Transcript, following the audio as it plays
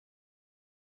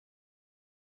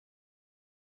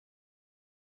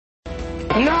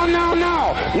No, no,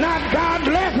 no. Not God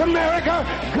bless America.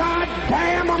 God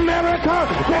damn America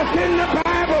that's in the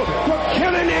Bible for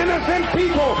killing innocent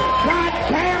people. God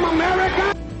damn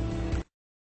America.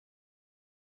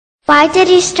 Why did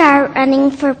you start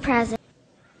running for president?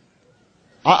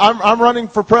 I'm running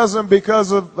for president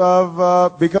because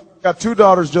because I've got two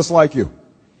daughters just like you.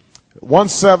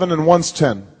 One's 7 and one's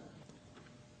 10.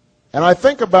 And I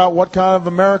think about what kind of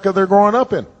America they're growing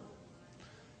up in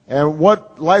and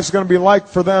what life's going to be like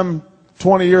for them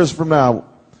 20 years from now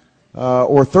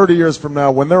or 30 years from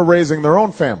now when they're raising their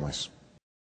own families.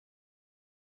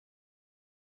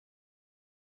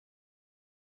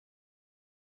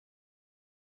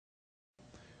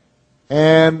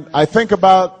 And I think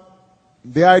about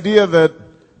the idea that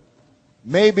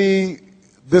maybe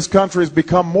this country has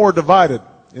become more divided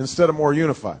instead of more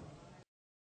unified.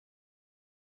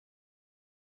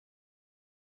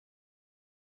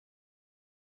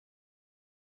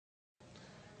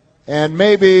 And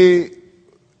maybe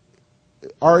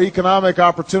our economic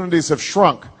opportunities have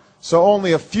shrunk, so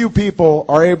only a few people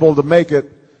are able to make it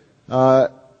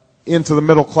into the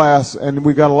middle class, and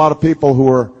we've got a lot of people who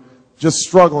are just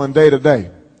struggling day to day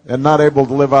and not able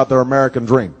to live out their American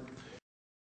dream.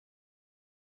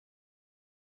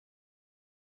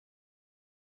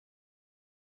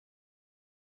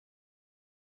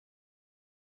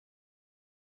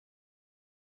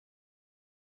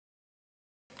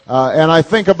 And I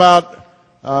think about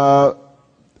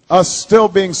us still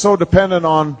being so dependent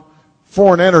on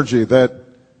foreign energy that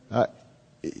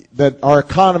our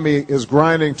economy is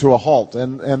grinding to a halt,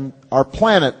 and our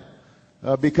planet,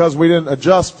 because we didn't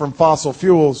adjust from fossil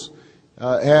fuels,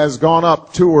 has gone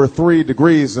up 2 or 3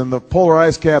 degrees, and the polar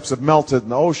ice caps have melted,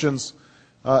 and the oceans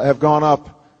have gone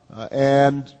up,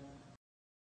 and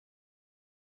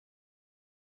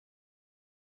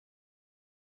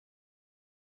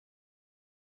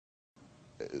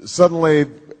suddenly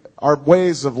our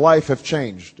ways of life have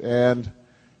changed, and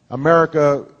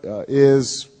America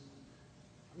is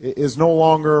no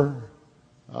longer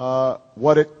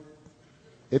what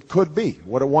it could be,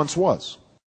 what it once was.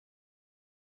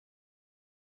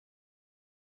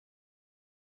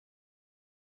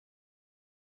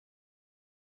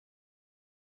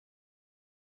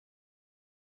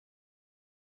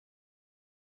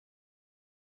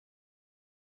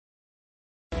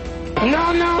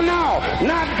 No, no, no.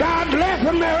 Not God bless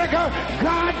America.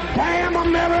 God damn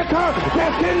America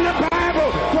that's in the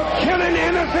Bible for killing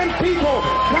innocent people.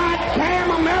 God damn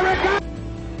America.